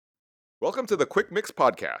Welcome to the Quick Mix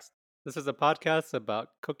Podcast. This is a podcast about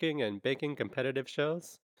cooking and baking competitive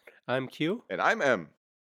shows. I'm Q. And I'm M.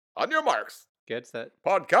 On your marks. Get set.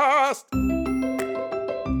 Podcast.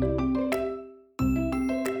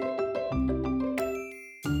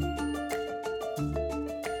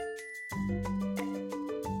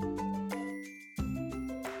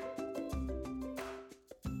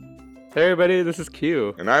 Hey everybody, this is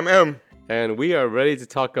Q. And I'm M. And we are ready to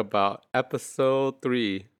talk about episode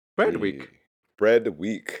 3, Bread Week. Bread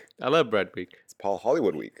Week. I love Bread Week. It's Paul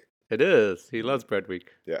Hollywood Week. It is. He loves Bread Week.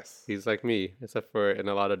 Yes. He's like me, except for in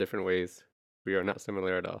a lot of different ways. We are not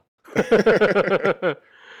similar at all.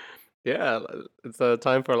 Yeah, it's a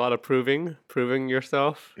time for a lot of proving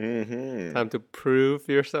yourself. Mm-hmm. Time to prove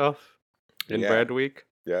yourself in Yeah. Bread Week.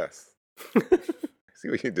 Yes. See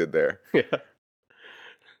what you did there. Yeah.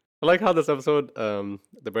 I like how this episode,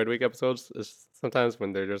 the Bread Week episodes, is sometimes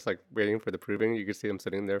when they're just like waiting for the proving, you can see them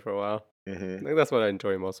sitting there for a while. I Mm-hmm. think that's what I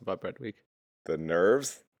enjoy most about Bread Week. The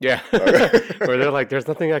nerves. Yeah. Okay. Where they're like, there's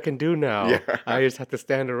nothing I can do now. Yeah. I just have to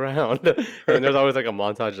stand around. And there's always like a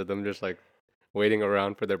montage of them just like waiting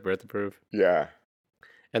around for their bread to prove. Yeah.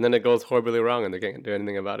 And then it goes horribly wrong and they can't do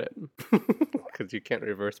anything about it. Because you can't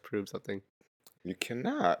reverse prove something. You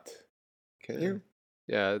cannot. Can you?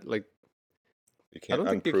 Yeah, like, You I can't don't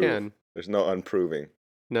think you unprove. can. There's no unproving.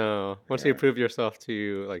 No, once you Yeah. prove yourself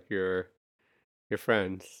to like your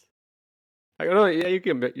friends, I don't know. Yeah, you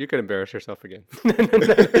can embarrass yourself again. You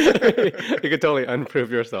can totally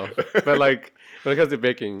unprove yourself. But like when it comes to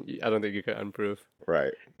baking, I don't think you can unprove.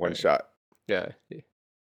 Right. One Right. shot. Yeah,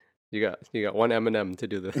 you got one M&M to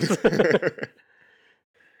do this.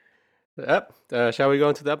 Yep. Shall we go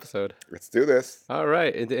into the episode? Let's do this. All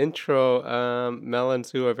right. In the intro, Mel and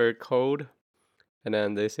Sue are very cold, and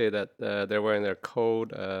then they say that they're wearing their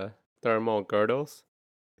cold thermal girdles.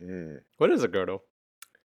 Mm. What is a girdle?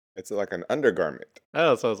 It's like an undergarment.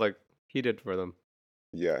 Oh, so it's like heated for them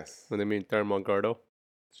Yes. when they mean thermal girdle.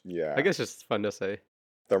 Yeah. I guess it's just fun to say.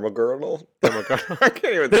 Thermogirdle? Thermal girdle. I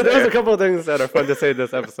can't even There's say a it. couple of things that are fun to say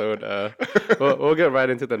this episode. We'll get right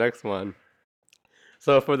into the next one.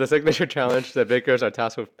 So for the signature challenge, the bakers are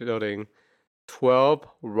tasked with building 12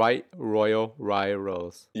 right royal rye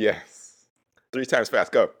rolls. Yes. 3 times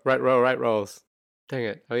fast. Go. Right rolls. Dang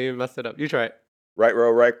it. I even messed it up. You try it. Right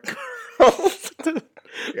row, right.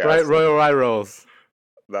 Yes. Right royal rye rolls.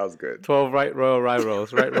 That was good. 12 right royal rye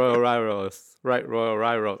rolls. Right royal rye rolls. Right royal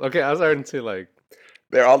rye rolls. Okay, I was starting to like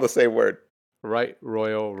They're all the same word. right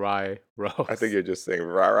royal rye rolls. I think you're just saying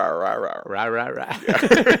rah, rah, rah, rah. Rah, rah, rah.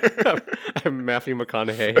 Yeah. I'm Matthew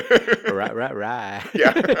McConaughey. Rah, rah, rah.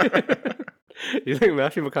 Yeah. You think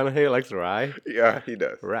Matthew McConaughey likes rye? Yeah, he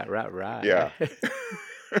does. Rah, rah, rah. Yeah.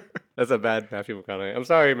 That's a bad Matthew McConaughey. I'm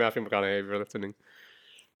sorry, Matthew McConaughey, if you're listening.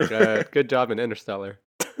 Good job in Interstellar.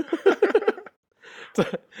 So,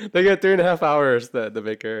 they get 3.5 hours, the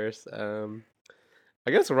bakers. I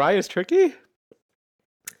guess rye is tricky.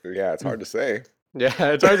 Yeah, it's hard to say. Yeah,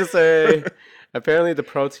 it's hard to say. Apparently, the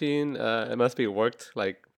protein it must be worked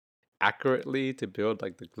like accurately to build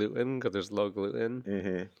like the gluten because there's low gluten,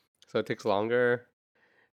 Mm-hmm. so it takes longer.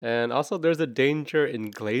 And also, there's a danger in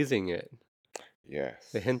glazing it. Yes.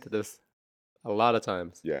 They hint at this a lot of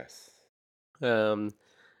times. Yes. I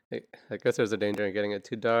guess there's a danger in getting it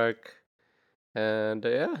too dark. And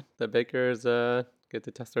yeah, the bakers get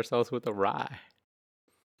to test themselves with the rye.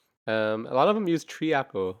 A lot of them use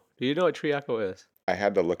triaco. Do you know what triaco is? I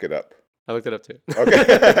had to look it up. I looked it up too.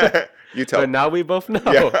 Okay. You tell. But now we both know.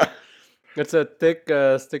 Yeah. It's a thick,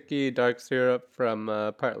 sticky, dark syrup from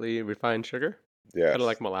partly refined sugar. Yes. Kind of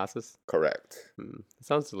like molasses. Correct. It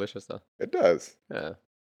sounds delicious though. It does. Yeah.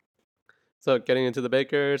 So getting into the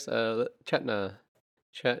bakers, Chetna.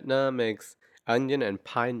 Chetna makes onion and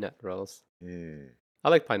pine nut rolls. Mm. I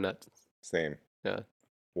like pine nuts. Same. Yeah.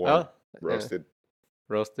 Warm. Oh, yeah. Roasted.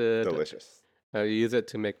 Roasted. Delicious. You use it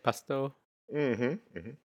to make pesto. Mm-hmm.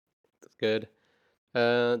 Mm-hmm. That's good.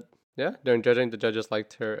 Yeah, during judging, the judges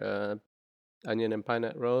liked her onion and pine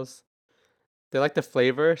nut rolls. They liked the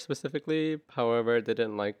flavor specifically. However, they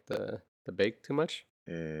didn't like the bake too much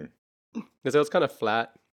Mm. because it was kind of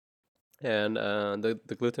flat, and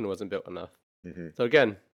the gluten wasn't built enough. Mm-hmm. So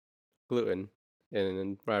again, gluten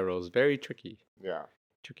in rye rolls very tricky. Yeah.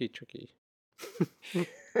 Tricky. Is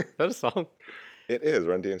that a song? It is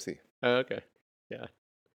Run DMC. Oh, okay. Yeah.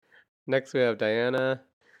 Next we have Diana.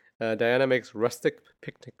 Diana makes rustic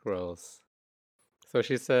picnic rolls. So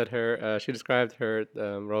she said she described her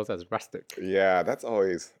rolls as rustic. Yeah, that's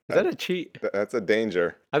always Is that a cheat? that's a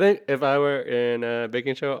danger. I think if I were in a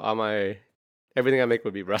baking show, everything I make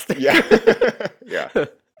would be rustic. Yeah. Yeah.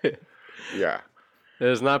 Yeah. It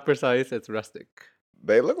is not precise, it's rustic.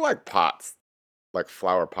 They look like pots, like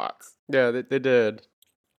flower pots. Yeah, they did.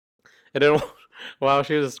 And then while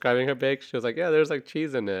she was describing her bake, she was like, "Yeah, there's like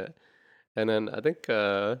cheese in it." And then I think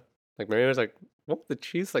like Mary was like, "Won't the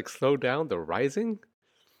cheese like slow down the rising?"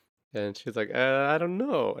 And she's like, I don't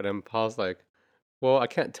know." And then Paul's like, "Well, I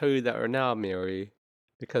can't tell you that right now, Mary,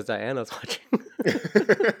 because Diana's watching."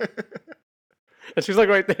 And she's like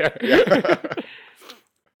right there. Yeah.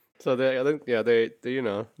 So I think, yeah, they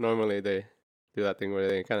normally they do that thing where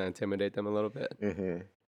they kind of intimidate them a little bit. Hmm.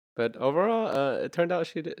 But overall, it turned out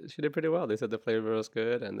she did pretty well. They said the flavor was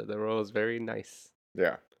good and that the roll was very nice.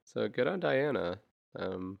 Yeah. So good on Diana.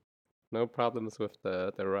 Um, no problems with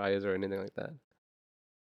the rise or anything like that.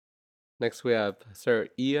 Next we have Sir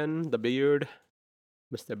Ian the Beard,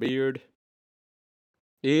 Mr. Beard.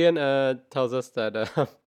 Ian tells us that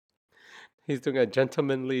he's doing a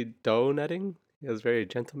gentlemanly dough netting. It was very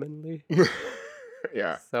gentlemanly.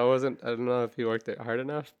 Yeah. So I don't know if he worked it hard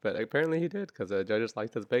enough, but apparently he did because the judges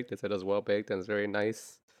liked his bake. They said it was well baked and it's very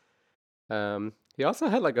nice. He also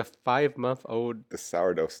had like a 5 month old. The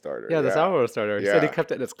sourdough starter. Yeah, the Yeah. sourdough starter. He said he Yeah.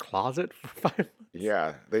 kept it in his closet for 5 months.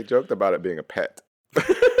 Yeah. They joked about it being a pet.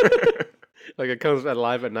 Like it comes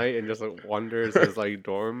alive at night and just like wanders his like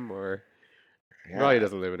dorm, or probably Yeah.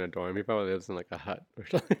 doesn't live in a dorm. He probably lives in like a hut or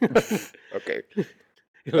something. Okay.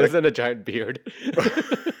 He lives in a giant beard. Is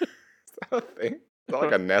that a thing? Is that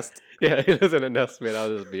like a nest? Yeah, he lives in a nest made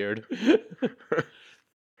out of his beard.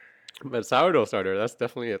 But sourdough starter, that's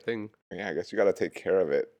definitely a thing. Yeah, I guess you got to take care of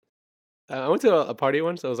it. I went to a party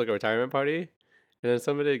once. It was like a retirement party, and then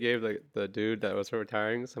somebody gave like the dude that was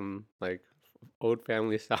retiring some like old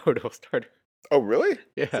family sourdough starter. Oh, really? So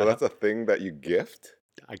Yeah, that's a thing that you gift?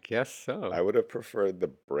 I guess so. I would have preferred the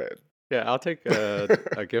bread. Yeah, I'll take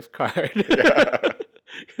a gift card. Yeah.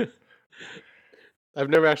 I've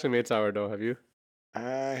never actually made sourdough. Have you? I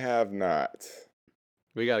have not.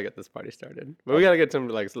 We gotta get this party started. But we gotta get some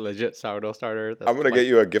like legit sourdough starter. That's I'm going to get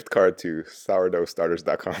you a gift card to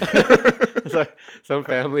sourdoughstarters.com. it's like some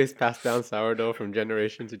families pass down sourdough from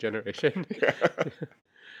generation to generation. Yeah.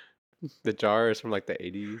 The jar is from like the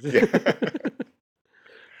 80s. Yeah.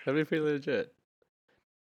 That'd be pretty legit.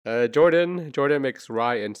 Jordan makes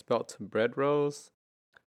rye and spelt bread rolls.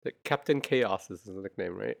 The Captain Chaos is his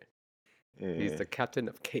nickname, right? He's Mm, the captain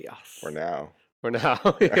of chaos. for now. For now,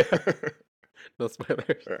 yeah. No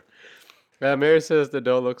spoilers. Mary says the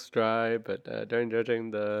dough looks dry, but during judging,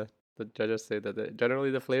 the judges say that generally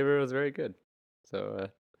the flavor was very good. So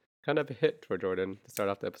kind of a hit for Jordan to start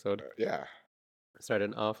off the episode. Yeah.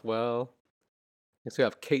 Starting off well. Next we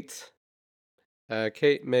have Kate.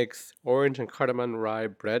 Kate makes orange and cardamom rye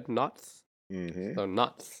bread knots. Hmm. So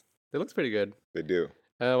knots. It looks pretty good. They do.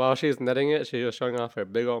 While she's netting it, she was showing off her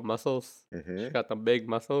big old muscles. Hmm. She got the big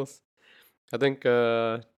muscles. I think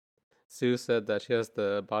Sue said that she has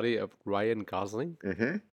the body of Ryan Gosling.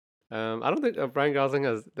 Hmm. I don't think Ryan Gosling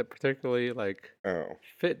has the particularly like Oh.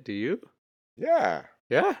 fit. Do you? Yeah.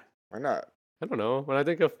 Yeah. Why not? I don't know. When I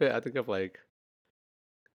think of fit, I think of like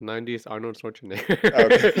 90s Arnold Schwarzenegger.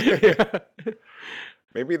 Okay. Yeah.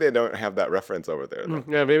 Maybe they don't have that reference over there, though.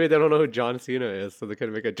 Yeah, maybe they don't know who John Cena is, so they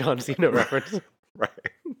could make a John Cena reference. Right.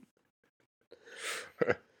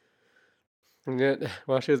 And yet,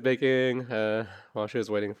 while she was baking, while she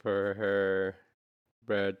was waiting for her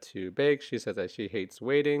bread to bake, she says that she hates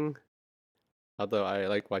waiting. Although I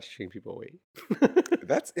like watching people wait.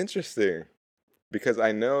 That's interesting because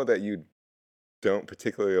I know that you don't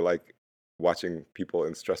particularly like watching people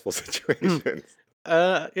in stressful situations.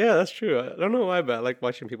 Yeah, that's true. I don't know why, but I like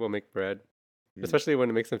watching people make bread, Mm. especially when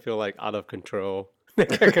it makes them feel like out of control. They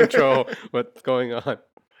can't control what's going on.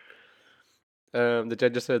 The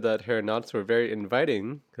judges said that her knots were very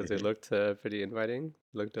inviting because they Mhm. looked pretty inviting,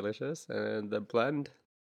 looked delicious, and the blend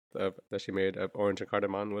that she made of orange and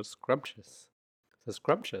cardamom was scrumptious. So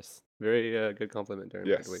scrumptious, very good compliment during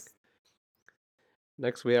Bread Week. Yes.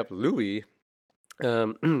 Next, we have Louis.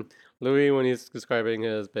 Louis, when he's describing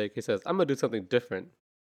his bake, he says, "I'm gonna do something different."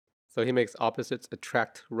 So he makes opposites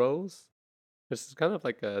attract rows, which is kind of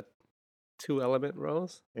like a 2 element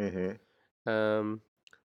rose. Hmm.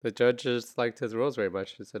 The judges liked his rose very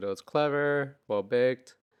much. They said it was clever, well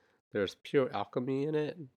baked. There's pure alchemy in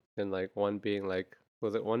it, and like one being like,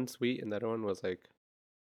 was it one sweet and the other one was like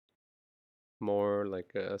more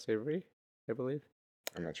like savory, I believe.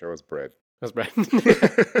 I'm not sure it was bread. That's bread.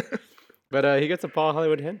 But he gets a Paul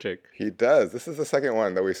Hollywood handshake. He does. This is the second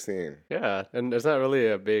one that we've seen. Yeah, and there's not really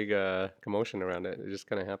a big commotion around it. It just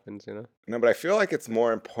kind of happens, No, but I feel like it's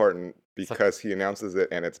more important So- because he announces it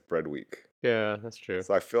and it's Bread Week. Yeah, that's true.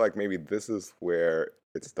 So I feel like maybe this is where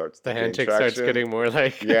it starts to The gain handshake starts traction. getting more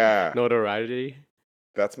like Yeah. notoriety.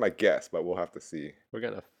 That's my guess, but we'll have to see. We're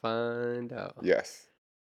gonna find out. Yes.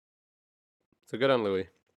 So good on Louis.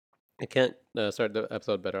 I can't start the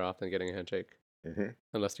episode better off than getting a handshake. Hmm.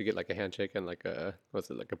 Unless you get like a handshake and like a what's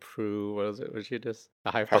it like a Prue? What is it? What she just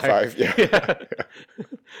a high High five? five. Yeah. Yeah. Yeah.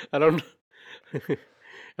 I don't.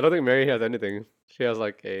 I don't think Mary has anything. She has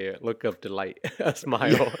like a look of delight, a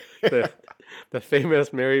smile, the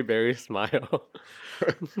famous Mary Berry smile.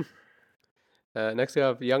 Next we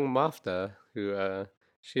have young Mafta, who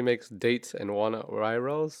she makes dates and walnut rye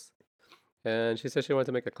rolls, and she said she wanted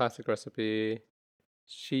to make a classic recipe.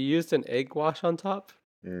 She used an egg wash on top,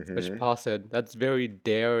 which Hmm. Paul said that's very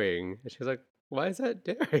daring. And she's like, "Why is that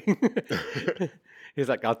daring?" He's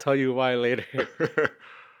like, "I'll tell you why later."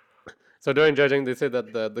 So during judging, they said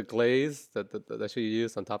that the glaze that she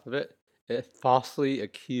used on top of it, it falsely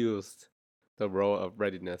accused the roll of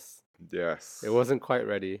readiness. Yes. It wasn't quite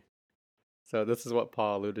ready. So this is what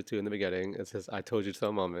Paul alluded to in the beginning. It's his "I told you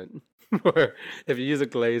so" moment, where if you use a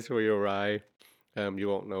glaze for your rye, you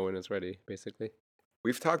won't know when it's ready. Basically,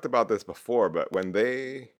 We've talked about this before, but when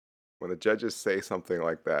the judges say something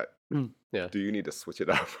like that, yeah, do you need to switch it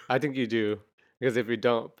up? I think you do because if you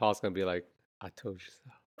don't, Paul's gonna be like, "I told you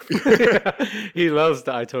so." He loves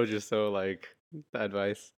the "I told you so" like the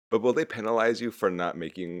advice. But will they penalize you for not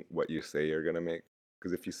making what you say you're gonna make?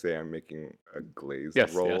 Because if you say I'm making a glazed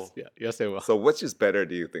Yes, roll, yes, they will. so which is better?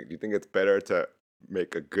 Do you think? Do you think it's better to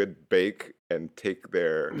make a good bake and take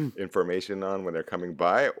their information on when they're coming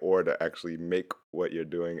by, or to actually make what you're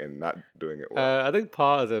doing and not doing it well? I think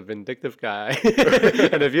Paul is a vindictive guy,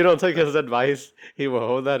 and if you don't take his advice, he will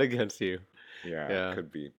hold that against you. Yeah, Yeah,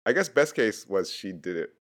 could be. I guess best case was she did it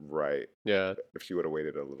right. yeah, If she would have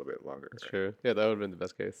waited a little bit longer, that's right? true. Yeah, that would have been the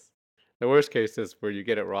best case. The worst case is where you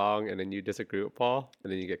get it wrong and then you disagree with Paul,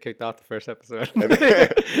 and then you get kicked off the first episode. And,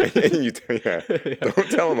 and you, yeah, Yeah.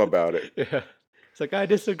 don't tell him about it. Yeah. It's like, I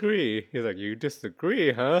disagree. He's like, you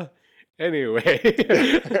disagree, huh? Anyway.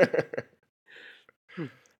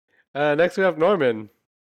 Next we have Norman.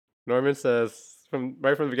 Norman says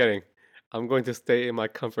right from the beginning, I'm going to stay in my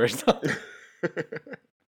comfort zone.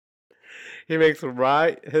 He makes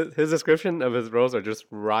rye. His description of his rolls are just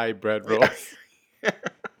rye bread rolls.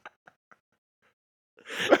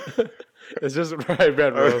 It's just rye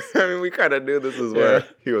bread rolls. I mean, we kind of knew this is Yeah. where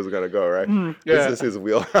he was gonna go, right? Yeah. This is his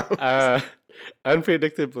wheelhouse.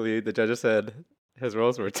 Unpredictably, the judges said his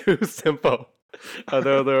rolls were too simple,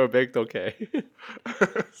 although they were baked okay.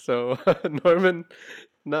 So Norman,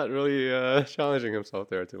 not really challenging himself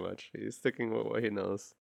there too much. He's sticking with what he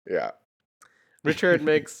knows. Yeah. Richard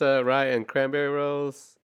makes rye and cranberry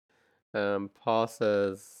rolls. Paul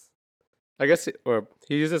says, I guess, or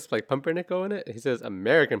he uses like pumpernickel in it. He says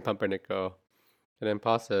American pumpernickel, and then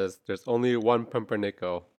Paul says there's only one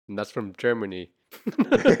pumpernickel, and that's from Germany.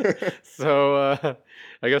 So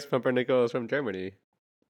I guess pumpernickel is from Germany.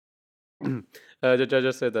 The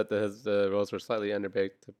judges said that his rolls were slightly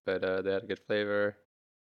underbaked, but they had a good flavor,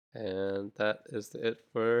 and that is it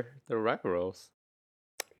for the rye rolls.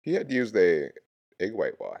 He had used a egg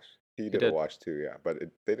whitewash. He did a did. wash too, yeah, but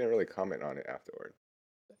they didn't really comment on it afterward.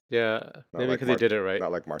 Yeah, maybe like because he did it right.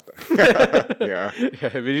 Not like Martha. Yeah. Yeah,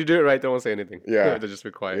 if you do it right, don't say anything. Yeah. They'll just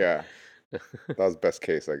be quiet. Yeah. That was best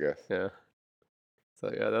case, I guess. Yeah.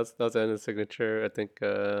 So yeah, that's Anna's signature. I think.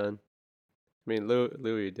 I mean,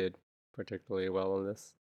 Louis did particularly well on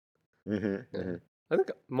this. Mm-hmm. Yeah. Mm-hmm. I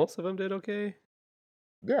think most of them did okay.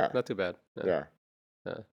 Yeah. Not too bad. Yeah.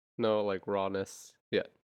 No like rawness yet.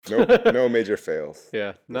 No major fails.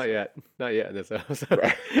 Yeah, not yet. Not yet in this episode.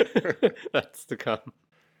 Right. That's to come.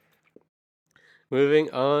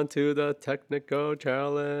 Moving on to the technical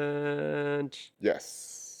challenge.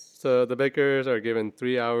 Yes. So the bakers are given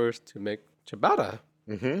 3 hours to make ciabatta.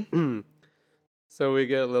 Mm-hmm. So we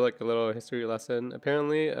get a little history lesson.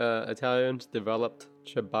 Apparently, Italians developed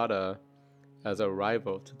ciabatta as a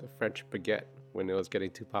rival to the French baguette when it was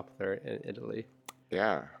getting too popular in Italy.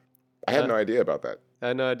 Yeah. I had no idea about that. I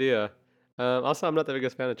had no idea. Also, I'm not the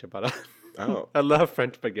biggest fan of ciabatta. Oh. I love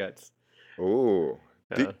French baguettes. Ooh.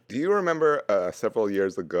 Yeah. Do you remember several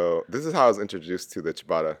years ago? This is how I was introduced to the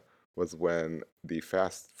ciabatta. Was when the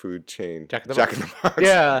fast food chain Jack in the Box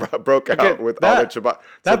Yeah. broke Okay, out with all their ciabatta.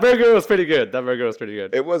 That burger was pretty good. That burger was pretty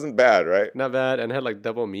good. It wasn't bad, right? Not bad, and had like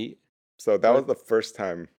double meat. So that was But- the first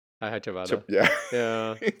time. I had ciabatta. Yeah.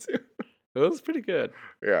 Yeah, Me too. it was pretty good.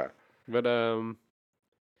 Yeah. But I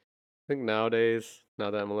think nowadays, now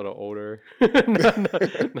that I'm a little older,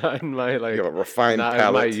 not in my like, You have a refined not in my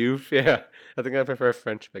palate. youth, yeah, I think I prefer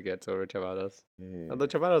French baguettes over ciabattas. Mm. Although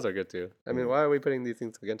ciabattas are good too. I mean, Mm. why are we putting these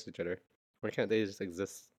things against each other? Why can't they just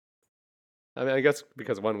exist? I mean, I guess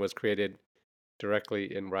because one was created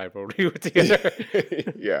directly in rivalry with each other.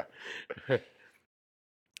 Yeah.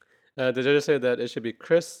 The judges say that it should be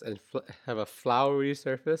crisp and have a floury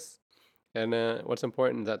surface. And what's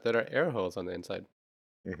important is that there are air holes on the inside.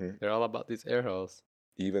 Hmm. They're all about these air holes.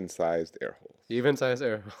 Even-sized air holes. Even size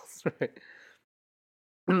air holes, right?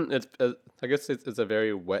 It's I guess it's a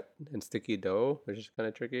very wet and sticky dough, which is kind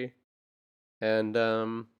of tricky. And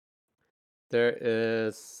there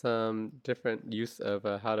is some different use of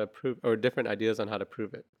how to prove, or different ideas on how to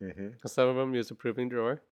prove it. Hmm. Some of them use a proving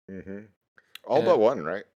drawer, Hmm. All and but one,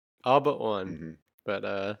 right? all but one. Hmm. But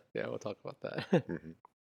yeah, we'll talk about that.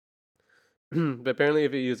 Hmm. But apparently,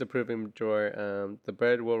 if you use a proving drawer, the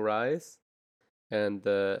bread will rise and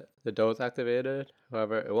the dough is activated.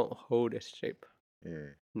 However, it won't hold its shape. Mm.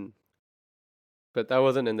 Hmm. But that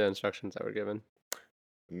wasn't in the instructions that were given.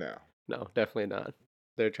 No. No, definitely not.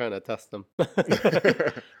 They're trying to test them.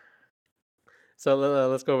 So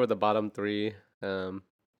let's go over the bottom three.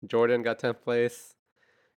 Jordan got 10th place.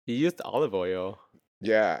 He used olive oil.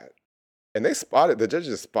 Yeah. And the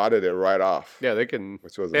judges spotted it right off, Yeah, they can.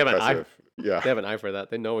 which was They have an eye. impressive. Yeah. They have an eye for that.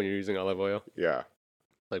 They know when you're using olive oil. Yeah.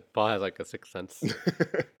 Like Paul has like a sixth sense.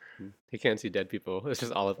 He can't see dead people. It's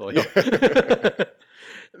just olive oil. Yeah.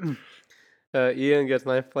 Ian gets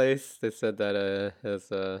 9th place. They said that his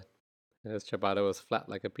ciabatta was flat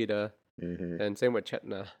like a pita. Hmm. And same with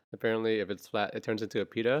Chetna. Apparently, if it's flat, it turns into a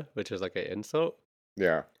pita, which is like an insult.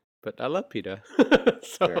 Yeah. But I love pita,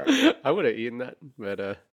 so Yeah. I would have eaten that.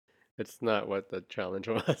 But it's not what the challenge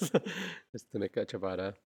was. It's to make a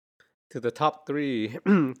ciabatta. To the top three,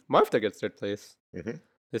 Martha gets 3rd place. Hmm.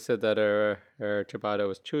 They said that her ciabatta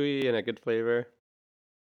was chewy and a good flavor.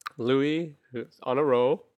 Louis, who's on a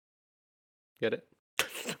roll, get it?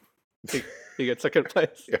 he gets 2nd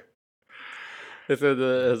place. Yeah. They said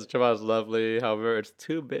that his ciabatta is lovely. However, it's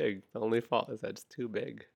too big. The only fault is that it's too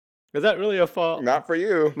big. Is that really a fault? Not for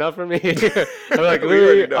you. Not for me. I'm like, We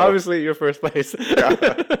already Louis, know. obviously you're 1st place. Yeah.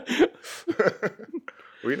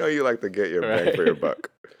 We know you like to get your bang for your Right.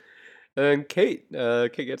 buck. And Kate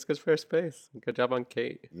gets good 1st place. Good job on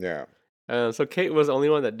Kate. Yeah. So Kate was the only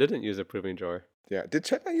one that didn't use a proving drawer. Yeah. Did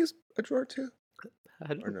Chetna use a drawer too?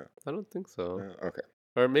 I Or no? don't think so. No? Okay.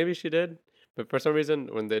 Or maybe she did. But for some reason,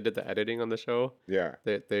 when they did the editing on the show, Yeah.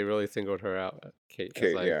 they really singled her out, Kate. As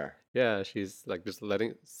Kate, like, yeah. yeah, she's like just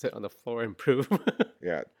letting it sit on the floor and prove.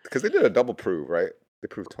 Yeah. Because they did a double prove, right? They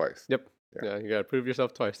proved twice. Yep. Yeah. Yeah, you gotta prove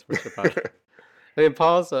yourself twice for ciabatta. I mean,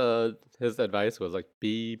 Paul's his advice was like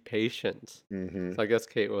be patient. Hmm. So I guess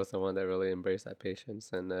Kate was the one that really embraced that patience,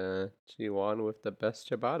 and she won with the best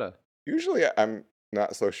ciabatta. Usually I'm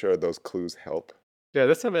not so sure those clues help. Yeah,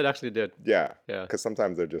 this time it actually did. Yeah. Yeah. Because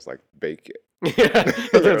sometimes they're just like, bake it. Yeah.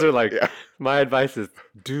 Sometimes they're like, Yeah. my advice is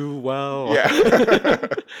do well. Yeah.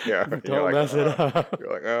 Yeah. And you're Don't like, mess it up.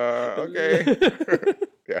 You're like, okay.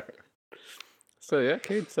 Yeah. So yeah,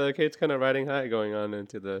 Kate's kind of riding high going on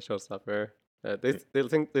into the showstopper.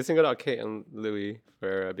 They singled out Kate and Louis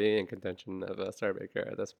for being in contention of a Starbaker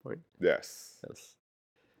at this point. Yes. Yes,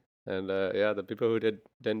 and yeah, the people who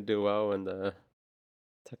didn't do well in the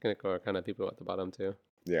technical are kind of people at the bottom too.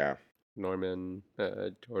 Yeah. Norman,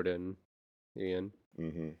 Jordan, Ian.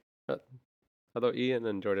 Hmm. Although Ian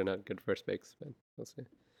and Jordan had good first bakes, but we'll see.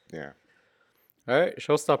 Yeah. All right,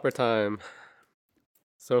 showstopper time.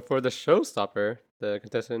 So for the showstopper, the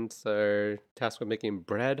contestants are tasked with making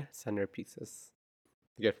bread centerpieces.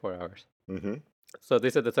 You get 4 hours. Hmm. So they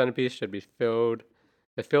said the centerpiece should be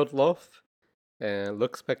a filled loaf, and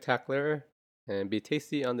look spectacular, and be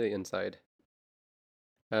tasty on the inside.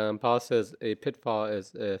 Paul says a pitfall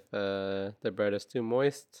is if the bread is too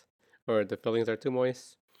moist, or the fillings are too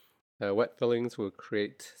moist. Wet fillings will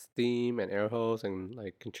create steam and air holes and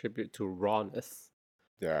like contribute to rawness.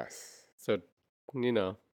 Yes. So, you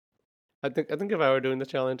know, I think if I were doing the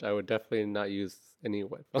challenge, I would definitely not use any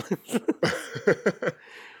wet fillings.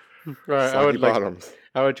 Right, Soggy bottoms.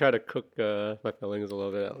 I would try to cook my fillings a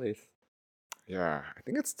little bit at least. Yeah. I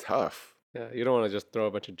think it's tough. Yeah, you don't want to just throw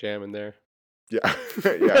a bunch of jam in there. Yeah.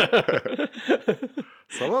 Yeah.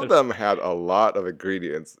 Some of them had a lot of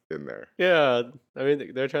ingredients in there. Yeah, I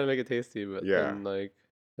mean they're trying to make it tasty, but Yeah. then like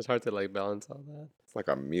it's hard to like balance all that. It's like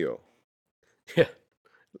a meal. Yeah,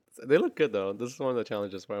 they look good though. This is one of the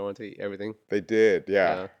challenges where I want to eat everything. They did.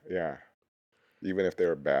 Yeah. Yeah. Even if they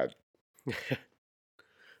were bad.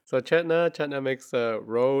 So Chetna makes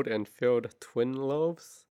rolled and filled twin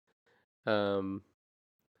loaves.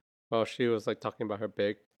 While she was like talking about her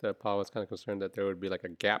bake, the Paul was kind of concerned that there would be like a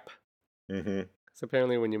gap. Hmm. So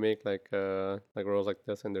apparently, when you make like rolls like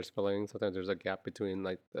this and there's filling, sometimes there's a gap between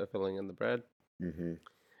like the filling and the bread. Hmm.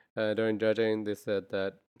 During judging, they said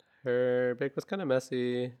that Her bake was kind of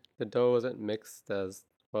messy. The dough wasn't mixed as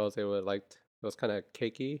well as they would have liked. It was kind of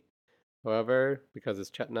cakey. However, because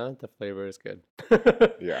it's Chetna, the flavor is good.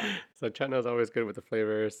 Yeah. So Chetna is always good with the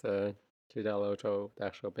flavors. Chidalo chose the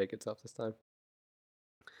actual bake itself this time.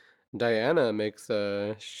 Diana makes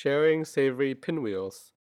sharing savory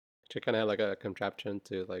pinwheels. She kind of had like a contraption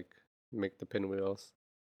to like make the pinwheels.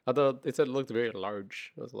 Although they said it looked very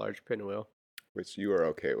large. It was a large pinwheel. Which you are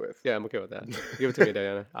okay with. Yeah, I'm okay with that. Give it to me,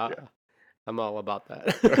 Diana. Yeah. I'm all about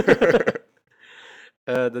that.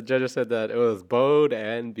 The judges said that it was bold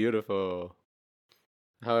and beautiful.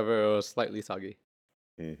 However, it was slightly soggy.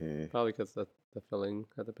 Mm-hmm. Probably because of the filling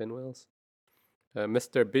of the pinwheels.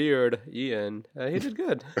 Mr. Beard, Ian, he did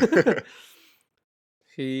good.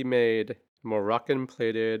 He made Moroccan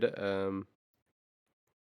plated, I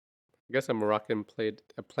guess a Moroccan plate,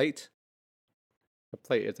 a plate. A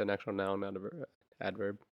plate is an actual noun, not an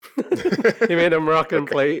adverb. He made a Moroccan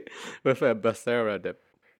Okay. plate with a Becerra dip.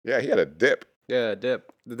 Yeah, he had a dip. Yeah,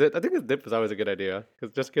 dip. I think the dip is always a good idea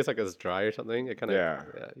because just in case like it's dry or something, it kind of Yeah.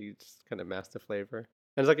 you just kind of mask the flavor.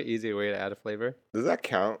 And it's like an easy way to add a flavor. Does that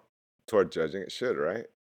count toward judging? It should, right?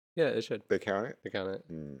 Yeah, it should. They count it? They count it.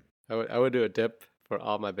 Mm. I would do a dip for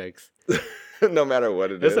all my bakes. No matter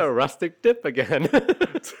what it It's is. a rustic dip again.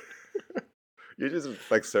 You're just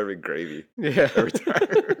like serving gravy Yeah. every time.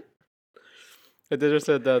 The judge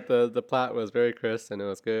said that the plat was very crisp and it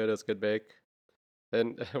was good. It was a good bake.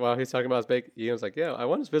 And while he's talking about his bake, Ian's like, "Yeah, I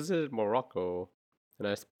once visited Morocco, and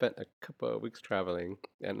I spent a couple of weeks traveling,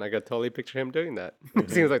 and I could totally picture him doing that. Mhm.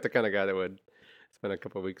 Seems like the kind of guy that would spend a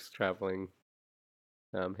couple of weeks traveling.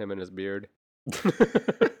 Him and his beard."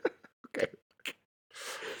 Okay.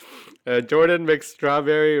 Jordan makes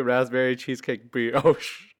strawberry raspberry cheesecake brie.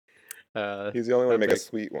 He's the only one to make a big.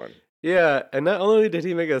 sweet one. Yeah, and not only did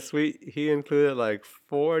he make a sweet, he included like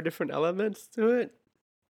 4 different elements to it.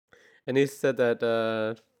 And he said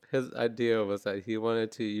that his idea was that he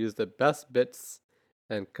wanted to use the best bits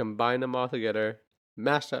and combine them all together,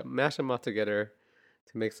 mash them all together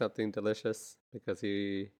to make something delicious because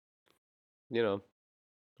he,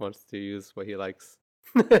 wants to use what he likes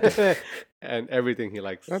and everything he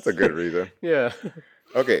likes. That's a good reason. Yeah.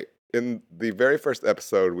 Okay, in the very first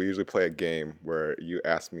episode, we usually play a game where you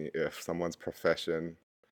ask me if someone's profession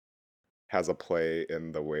has a play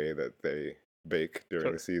in the way that they bake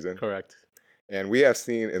during the season. Correct. And we have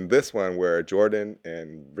seen in this one where Jordan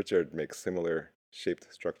and Richard make similar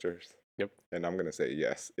shaped structures. Yep. And I'm going to say,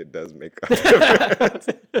 yes, it does make a difference.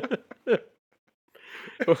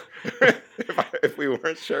 if we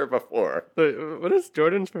weren't sure before. What is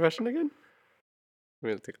Jordan's profession again?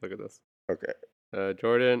 Let me take a look at this. Okay.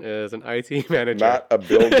 Jordan is an IT manager. Not a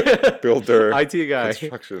builder IT guy.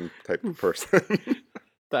 construction type of person.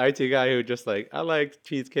 The IT guy who just like, I like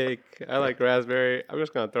cheesecake, I like raspberry, I'm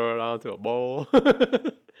just going to throw it onto a bowl,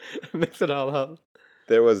 mix it all up.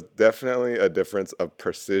 There was definitely a difference of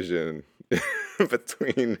precision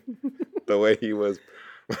between the way he was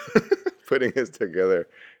putting his together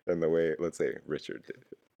and the way, let's say, Richard did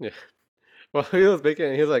it. Yeah. Well, he was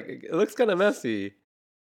baking it, he was like, it looks kind of messy,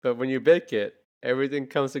 but when you bake it, everything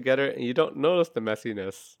comes together and you don't notice the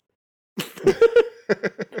messiness.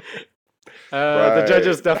 The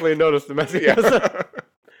judges definitely noticed the messiness.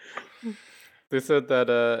 Yeah. They said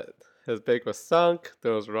that his bake was sunk.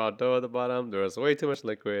 There was raw dough at the bottom. There was way too much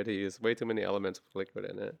liquid. He used way too many elements of liquid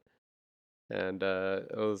in it, and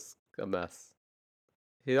it was a mess.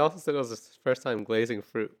 He also said it was his first time glazing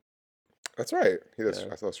fruit. That's right. He does. Yeah.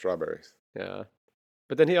 I saw strawberries. Yeah,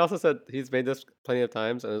 but then he also said he's made this plenty of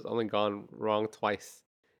times and it's only gone wrong twice,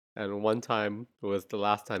 and one time was the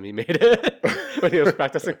last time he made it when he was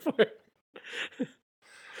practicing for it.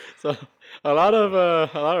 So a lot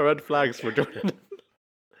of red flags for Jordan.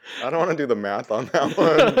 I don't want to do the math on that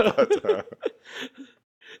one, but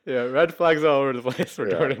Yeah, red flags all over the place for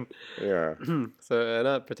Yeah. Jordan. yeah. So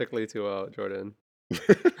not particularly too well, Jordan.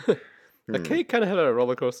 Hmm. Kate kind of had a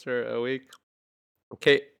roller coaster a week.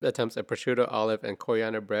 Kate attempts a prosciutto, olive, and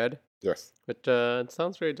coriander bread, Yes. which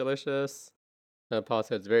sounds very delicious. Paul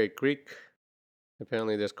said it's very Greek.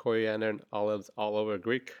 Apparently, there's coriander and olives all over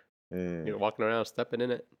Greek. Mm. You're walking around stepping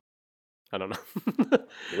in it. I don't know.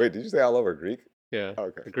 Wait, did you say all over Greek? Yeah,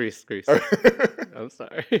 Okay. Greece. No, I'm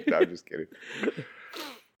sorry. I'm just kidding.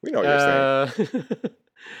 We know what you're saying.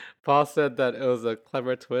 Paul said that it was a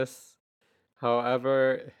clever twist.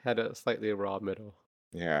 However, it had a slightly raw middle.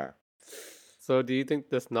 Yeah. So, do you think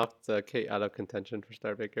this knocked Kate out of contention for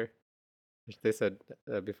Star Baker? Which they said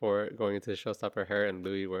before going into Showstopper, her and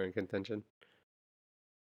Louis were in contention.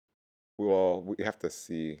 Well, we have to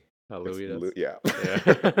see. How if Louis does. yeah.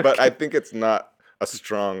 Yeah. But I think it's not a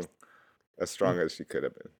strong as strong as she could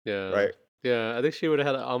have been, Yeah. right? Yeah, I think she would have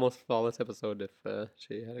had an almost flawless episode if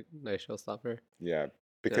she had a nice showstopper. Yeah, Yeah.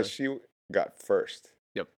 because she got first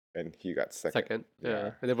Yep. and he got second. Second. Yeah.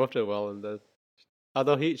 Yeah. And they both did well in the.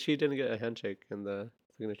 Although she didn't get a handshake in the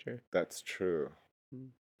signature. That's true. Mm.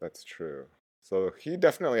 That's true. So he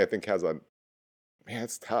definitely, I think, has a. Man,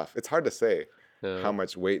 it's tough. It's hard to say Yeah. how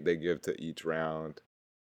much weight they give to each round,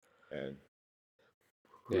 and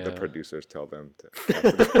who the Yeah. producers tell them to.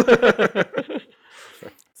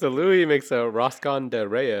 So Louis makes a Roscon de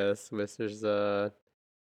Reyes, which is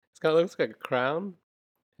looks like a crown,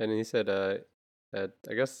 and he said that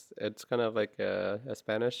I guess it's kind of like a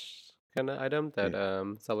Spanish kind of item that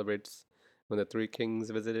celebrates when the three kings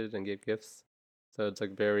visited and gave gifts. So it's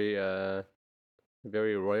like very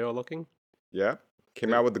royal looking. Yeah,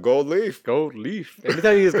 came out with the gold leaf. Gold leaf.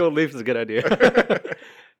 Anytime you use gold leaf is a good idea.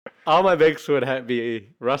 All my bakes would be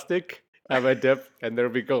rustic, have a dip, and there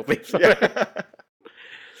would be gold leaf. Yeah.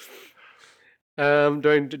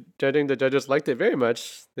 During judging, the judges liked it very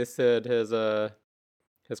much. They said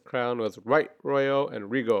his crown was right royal and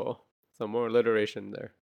regal. Some more alliteration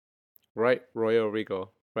there. Right royal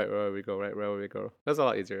regal. Right royal regal. Right royal regal. That's a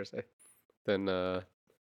lot easier to say than royal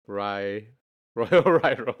rye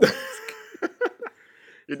roll.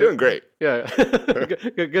 You're doing great. Yeah.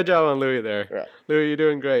 good job on Louis there. Yeah. Louis, you're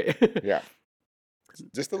doing great. Yeah.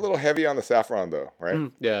 Just a little heavy on the saffron, though, right?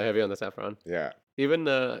 Yeah, heavy on the saffron. Yeah. Even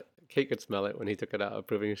Kate could smell it when he took it out,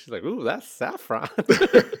 approving. She's like, "Ooh, that's saffron."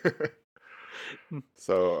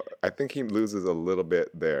 So I think he loses a little bit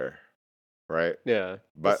there, right? Yeah.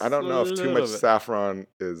 But just I don't a know if too little much bit. saffron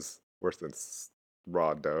is worse than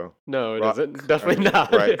raw dough. No, it Raw- isn't. Definitely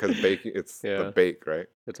not. Right? Because baking, it's Yeah. the bake, right?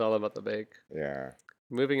 It's all about the bake. Yeah.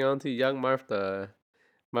 Moving on to young Martha.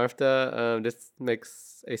 Martha just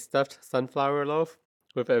makes a stuffed sunflower loaf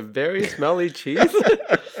with a very smelly cheese.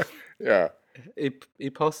 Yeah.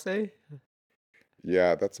 Epose?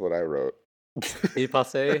 Yeah, that's what I wrote.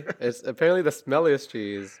 Epose. It's apparently the smelliest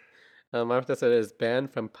cheese. Martha said it is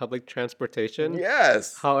banned from public transportation.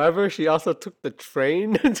 Yes. However, she also took the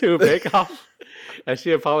train to Bake Off, and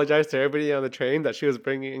she apologized to everybody on the train that she was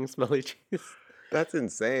bringing smelly cheese. That's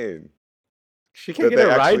insane. She can't That get a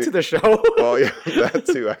they ride actually- to the show. Well, yeah, that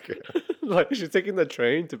too. I can. Like she's taking the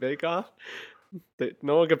train to Bake Off.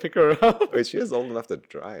 No one can pick her up. Wait, she is old enough to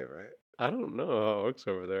drive, right? I don't know how it works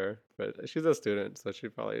over there, but she's a student, so she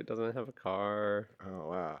probably doesn't have a car. Oh,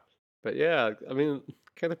 wow. But yeah, I mean,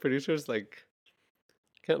 can't the producers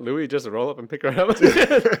can't Louis just roll up and pick her up? Do So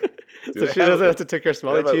they she have- doesn't have to take her Do they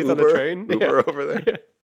smelly have a cheese on the Uber- train. Uber over there? Yeah.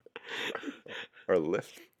 Or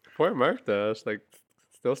Lyft? Poor Martha, she's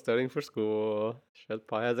still studying for school. She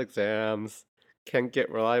probably has exams. Can't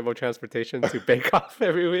get reliable transportation to Bake Off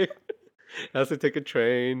every week. Has to take a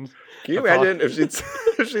train. Can you Apo- imagine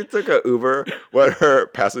if she took a Uber, what her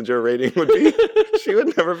passenger rating would be? She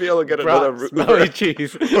would never be able to get another Brought smelly Uber.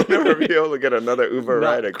 cheese. She'll never be able to get another Uber Not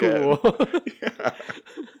ride again. cool. Yeah.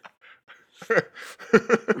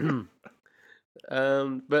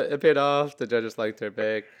 But it paid off. The judges liked her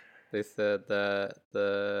bake. They said that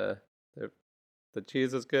the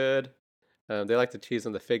cheese was good. They liked the cheese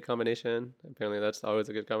and the fig combination. Apparently, that's always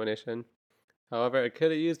a good combination. However, it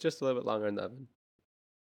could have used just a little bit longer in the oven.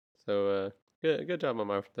 So, good job,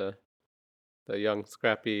 Mama, for the young,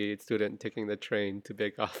 scrappy student taking the train to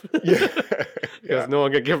Bake Off. Yeah. Because Yeah. no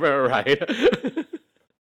one could give her a ride.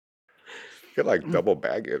 Could like double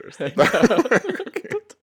bag it or I something.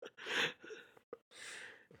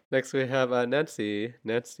 Next, we have Nancy.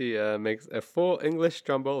 Nancy makes a full English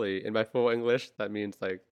stromboli. And by full English, that means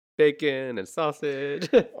like bacon and sausage.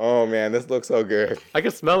 Oh man, this looks so good. I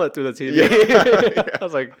could smell it through the TV. Yeah. I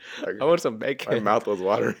was like, Like, I want some my bacon. mouth was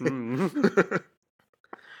watering. Mm.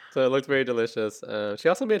 So it looked very delicious. She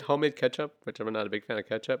also made homemade ketchup, which I'm not a big fan of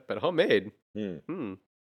ketchup, but homemade. Hmm.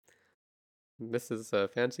 This is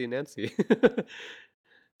fancy Nancy.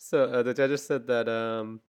 So the judges said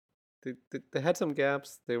that they had some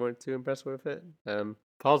gaps. They weren't too impressed with it.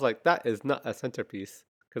 Paul's like, that is not a centerpiece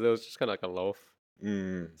because it was just kind of like a loaf.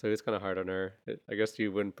 Mm. So it's kind of hard on her. I guess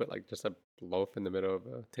you wouldn't put like just a loaf in the middle of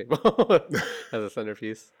a table as a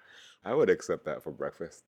centerpiece. I would accept that for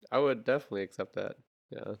breakfast. I would definitely accept that.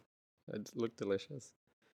 Yeah, it looked delicious.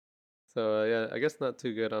 So yeah, I guess not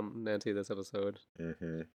too good on Nancy this episode.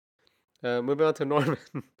 Mm-hmm. Moving on to Norman.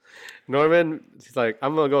 Norman, he's like,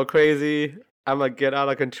 I'm gonna go crazy. I'm gonna get out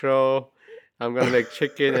of control. I'm gonna make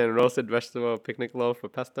chicken and roasted vegetable picnic loaf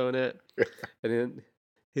with pesto in it. And then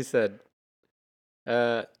he said,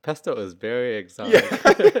 pesto is very exotic.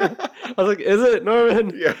 Yeah. I was like, is it,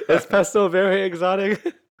 Norman? Yeah. Is pesto very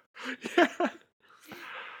exotic? Yeah.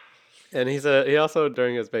 And he also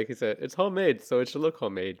during his bake he said it's homemade, so it should look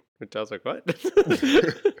homemade. Which I was like, what?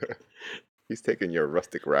 He's taking your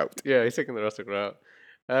rustic route. Yeah, he's taking the rustic route.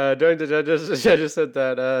 During the judges said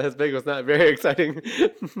that his bake was not very exciting,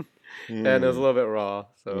 and it was a Mm, little bit raw.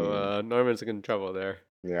 So mm, Norman's in trouble there.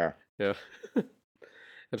 yeah. Yeah.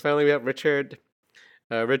 And finally, we have Richard.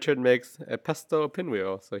 Richard makes a pesto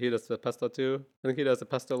pinwheel, so he does the pesto too. I think he does the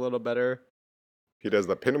pesto a little better. He does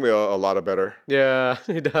the pinwheel a lot better. Yeah,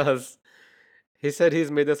 he does. He said he's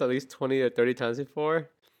made this at least 20 or 30 times before.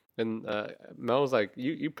 And Mel was like,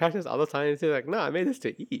 you practice all the time? And he's like, no, I made this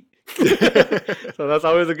to eat. So that's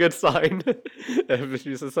always a good sign. If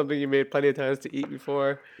this is something you made plenty of times to eat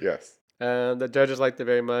before. Yes. And the judges liked it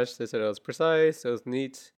very much. They said it was precise, it was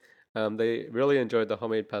neat. They really enjoyed the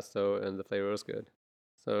homemade pesto and the flavor was good.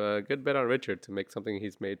 So a good bet on Richard to make something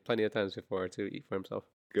he's made plenty of times before to eat for himself.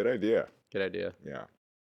 Good idea. Good idea. Yeah.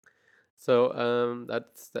 So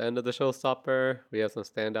that's the end of the showstopper. We have some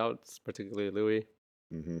standouts, particularly Louis.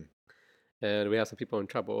 Hmm. And we have some people in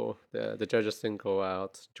trouble. The judges didn't go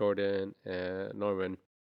out, Jordan and Norman.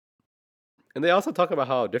 And they also talk about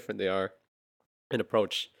how different they are in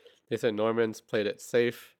approach. They said Norman's played it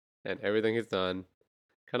safe and everything he's done,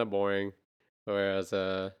 kind of boring. Whereas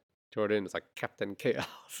Jordan is like Captain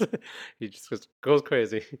Chaos. He just goes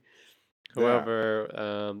crazy. Yeah.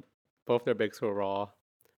 However, both their bakes were raw.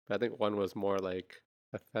 But I think one was more like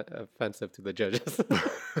offensive to the judges.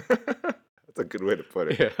 That's a good way to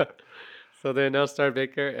put it. Yeah. So they announced Star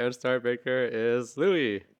Baker, and Star Baker is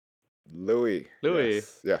Louis. Louis. Louis.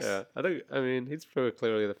 Yes. Yeah. I mean, he's pretty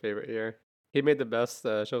clearly the favorite here. He made the best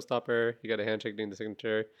showstopper. He got a handshake during the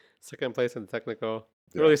signature. Second place in the technical.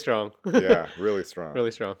 Yeah. Really strong. Yeah. Really strong.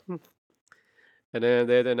 Really strong. And then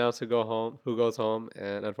they announced who goes home,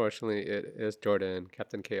 and unfortunately, it is Jordan.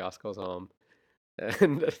 Captain Chaos goes home.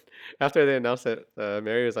 And after they announced it,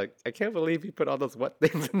 Mary was like, "I can't believe you put all those wet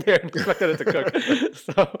things in there and expected it to cook."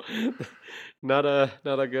 So, not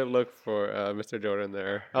a good look for Mr. Jordan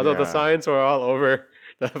there. Although the Yeah. signs were all over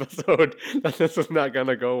the episode that this was not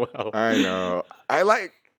gonna go well. I know.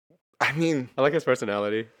 I mean, I like his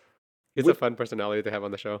personality. He's a Would- fun personality to have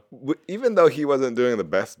on the show. even though he wasn't doing the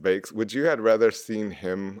best bakes, would you had rather seen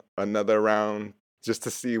him another round just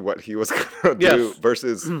to see what he was gonna do Yes.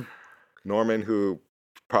 versus Norman, who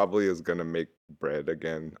probably is gonna make bread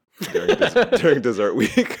again during during dessert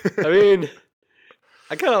week? I mean,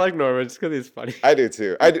 I kind of like Norman just because he's funny. I do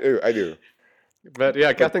too. I do. But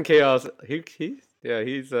yeah, Captain Chaos, he's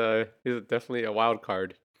definitely a wild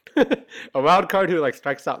card. A wild card who like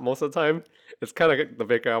strikes out most of the time. It's kind of the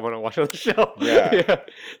baker I want to watch on the show. Yeah. Yeah.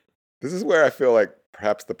 This is where I feel like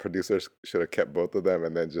perhaps the producers should have kept both of them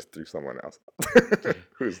and then just threw someone else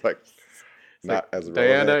who's like It's not like, as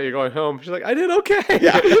Diana, relevant. you're going home. She's like, I did okay.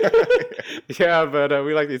 Yeah. Yeah, but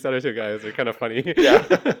we like these other two guys. They're kind of funny. Yeah.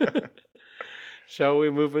 Shall we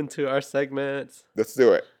move into our segments? Let's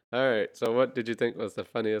do it. All right. So, what did you think was the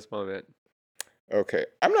funniest moment? Okay.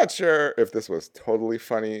 I'm not sure if this was totally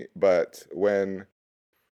funny, but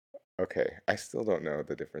okay, I still don't know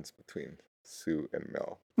the difference between Sue and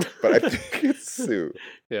Mel, but I think it's Sue.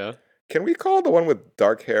 Yeah. Can we call the one with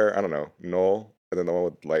dark hair, I don't know, Noel, and then the one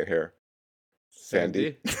with light hair,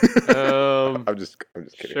 Sandy? I'm just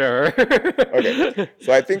kidding. Sure. Okay.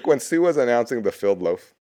 So I think when Sue was announcing the filled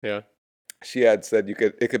loaf, Yeah. she had said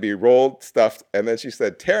it could be rolled, stuffed, and then she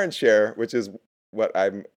said tear and share, which is what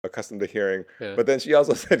I'm accustomed to hearing. Yeah. But then she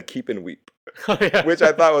also said keep and weep, Oh, yeah. which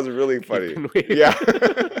I thought was really funny. Keep and weep. Yeah.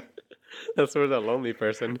 That's sort of a lonely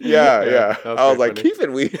person. Yeah. that I was very like, funny. keep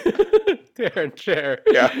and weep. Tear and share.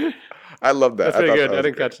 Yeah. I love that. That's pretty thought good. that I was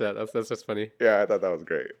didn't great. catch that. That's just funny. Yeah, I thought that was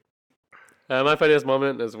great. My funniest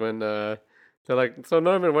moment is when they're like, "So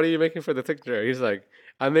Norman, what are you making for the signature?" He's like,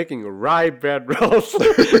 "I'm making rye bread rolls."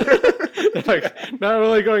 They're like, not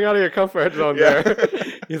really going out of your comfort zone Yeah. there.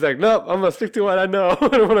 He's like, "Nope, I'm gonna stick to what I know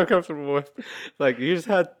and what I'm comfortable with." Like you just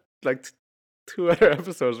had like two other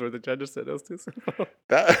episodes where the judges said it was too simple.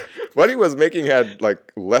 That what he was making had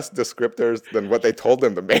like less descriptors than what they told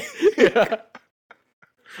him to make. Yeah,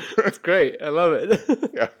 it's great. I love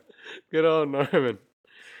it. Yeah. Good old Norman.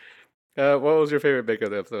 What was your favorite bake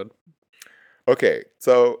of the episode? Okay,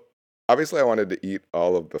 so obviously I wanted to eat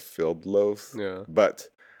all of the filled loaves, Yeah. but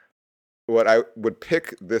what I would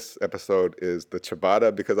pick this episode is the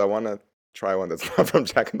ciabatta because I want to try one that's not from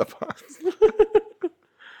Jack in the Box.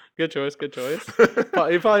 Good choice. Good choice. You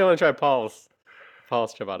probably want to try Paul's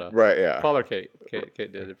ciabatta. Right, yeah. Paul or Kate? Kate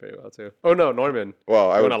did it pretty well too. Oh no, Norman.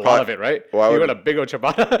 Well, I You would want a lot of probably, it, right? well, I You would- want a big old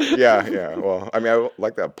ciabatta? yeah. Well, I mean, I would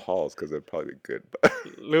like that Paul's because it'd probably be good. But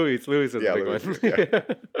Louis is Yeah, the big Louis one. is,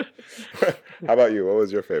 yeah. How about you? What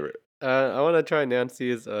was your favorite? I want to try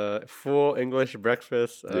Nancy's full English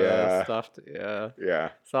breakfast Yeah. stuffed Yeah.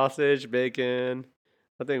 sausage, bacon.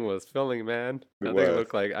 That thing was filling, man. It That thing was.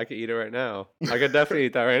 looked like I could eat it right now. I could definitely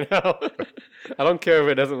eat that right now. I don't care if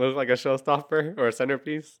it doesn't look like a showstopper or a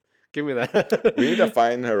centerpiece. Give me that. We need to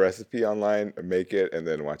find her recipe online, make it, and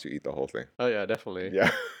then watch you eat the whole thing. Oh yeah, definitely.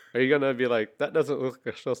 Yeah. Are you gonna be like, that doesn't look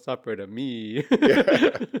like a showstopper to me?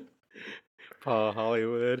 Yeah. Paul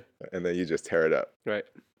Hollywood. And then you just tear it up. Right.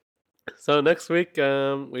 So next week,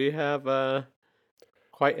 we have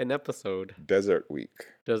quite an episode. Desert week.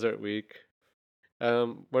 Desert week.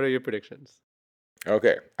 What are your predictions?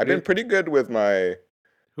 Okay. I've been pretty good with my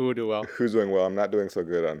Who will do well? who's doing well. I'm not doing so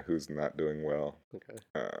good on who's not doing well. Okay.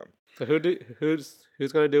 Um, So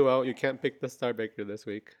who's gonna do well? You can't pick the star baker this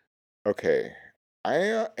week. okay.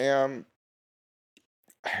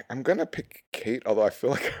 I'm gonna pick Kate, although I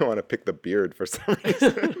feel like I want to pick the beard for some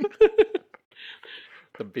reason.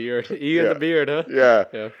 The beard. Ian Yeah. the beard, huh? Yeah.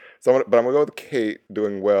 Yeah. So, but I'm gonna go with Kate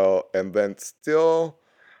doing well, and then still,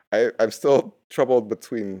 I'm still troubled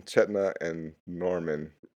between Chetna and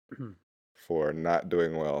Norman for not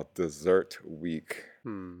doing well. Dessert week.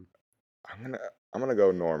 Hmm. I'm gonna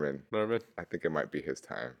go Norman. Norman, I think it might be his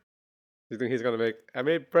time. you think he's gonna make? I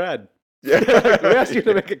made bread. Yeah. We asked you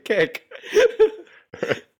to make a cake.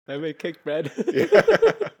 I made cake bread. Yeah.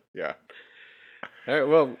 Yeah. All right.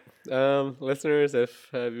 Well, listeners, if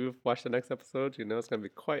you've watched the next episode, you know it's gonna be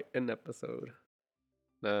quite an episode.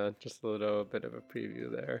 Just a little bit of a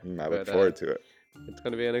preview there. I look But, forward to it. It's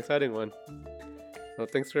gonna be an exciting one. Well,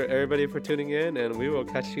 thanks for everybody for tuning in, and we will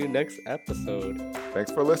catch you next episode.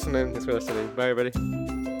 Thanks for listening. Thanks for listening. Bye, everybody.